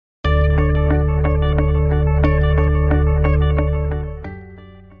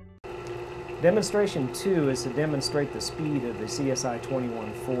Demonstration 2 is to demonstrate the speed of the CSI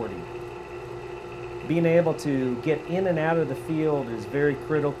 2140. Being able to get in and out of the field is very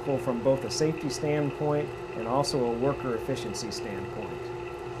critical from both a safety standpoint and also a worker efficiency standpoint.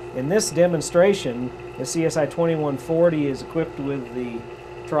 In this demonstration, the CSI 2140 is equipped with the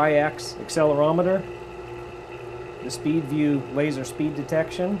Tri-X accelerometer, the Speed View laser speed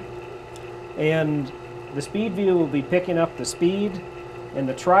detection, and the Speed View will be picking up the speed, and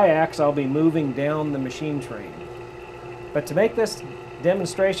the Tri-X I'll be moving down the machine train. But to make this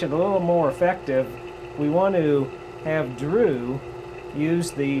demonstration a little more effective, we want to have Drew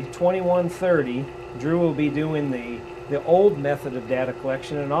use the 2130. Drew will be doing the old method of data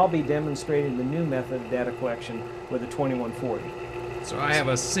collection, and I'll be demonstrating the new method of data collection with the 2140. So I have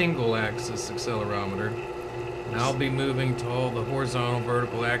a single axis accelerometer, and I'll be moving to all the horizontal,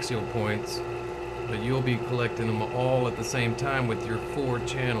 vertical, axial points, but you'll be collecting them all at the same time with your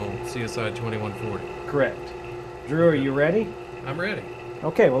 4-channel CSI 2140. Correct. Drew, are you ready? I'm ready.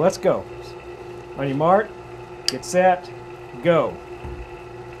 Okay, well, let's go. On your mark, get set, go.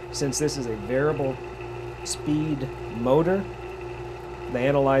 Since this is a variable speed motor, the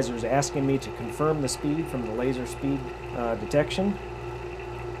analyzer is asking me to confirm the speed from the laser speed detection.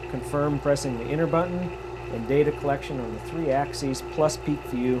 Confirm pressing the enter button, and data collection on the 3 axes plus peak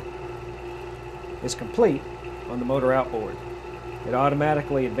view is complete on the motor outboard. It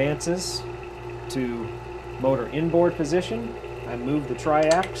automatically advances to motor inboard position. I move the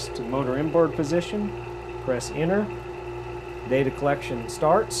Tri-X to motor inboard position, press enter, data collection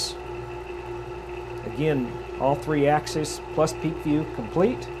starts. Again, all 3 axes plus peak view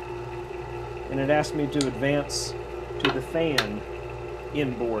complete, and it asks me to advance to the fan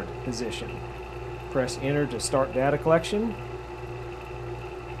inboard position. Press enter to start data collection.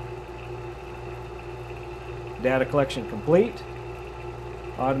 Data collection complete.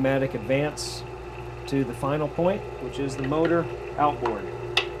 Automatic advance to the final point, which is the motor outboard.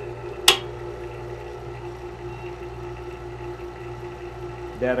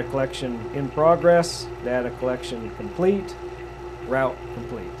 Data collection in progress, data collection complete, route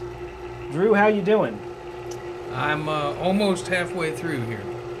complete. Drew, how you doing? I'm almost halfway through here.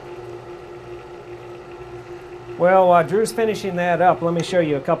 Well, while Drew's finishing that up, let me show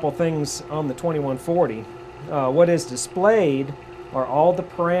you a couple things on the 2140. What is displayed are all the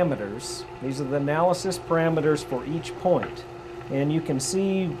parameters. These are the analysis parameters for each point. And you can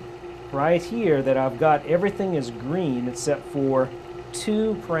see right here that I've got everything is green except for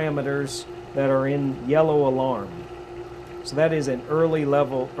 2 parameters that are in yellow alarm. So that is an early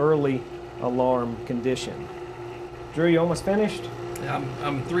alarm condition. Drew, you almost finished?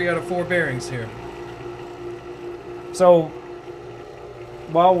 I'm 3 out of 4 bearings here. So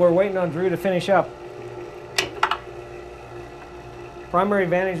while we're waiting on Drew to finish up, primary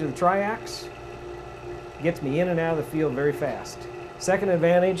advantage of the Tri-X, gets me in and out of the field very fast. Second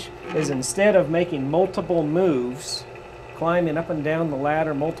advantage is instead of making multiple moves, climbing up and down the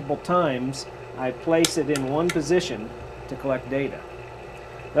ladder multiple times, I place it in one position to collect data.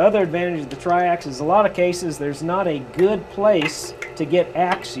 The other advantage of the Tri-X is a lot of cases there's not a good place to get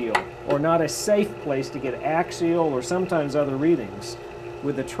axial, or not a safe place to get axial or sometimes other readings.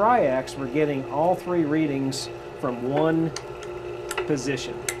 With the Tri-X, we're getting all 3 readings from one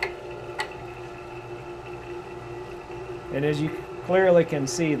position. And as you clearly can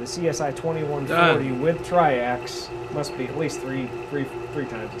see, the CSI 2140 with Tri-X must be at least three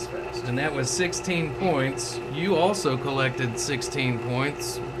times as fast. And that was 16 points. You also collected 16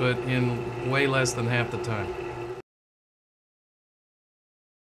 points, but in way less than half the time.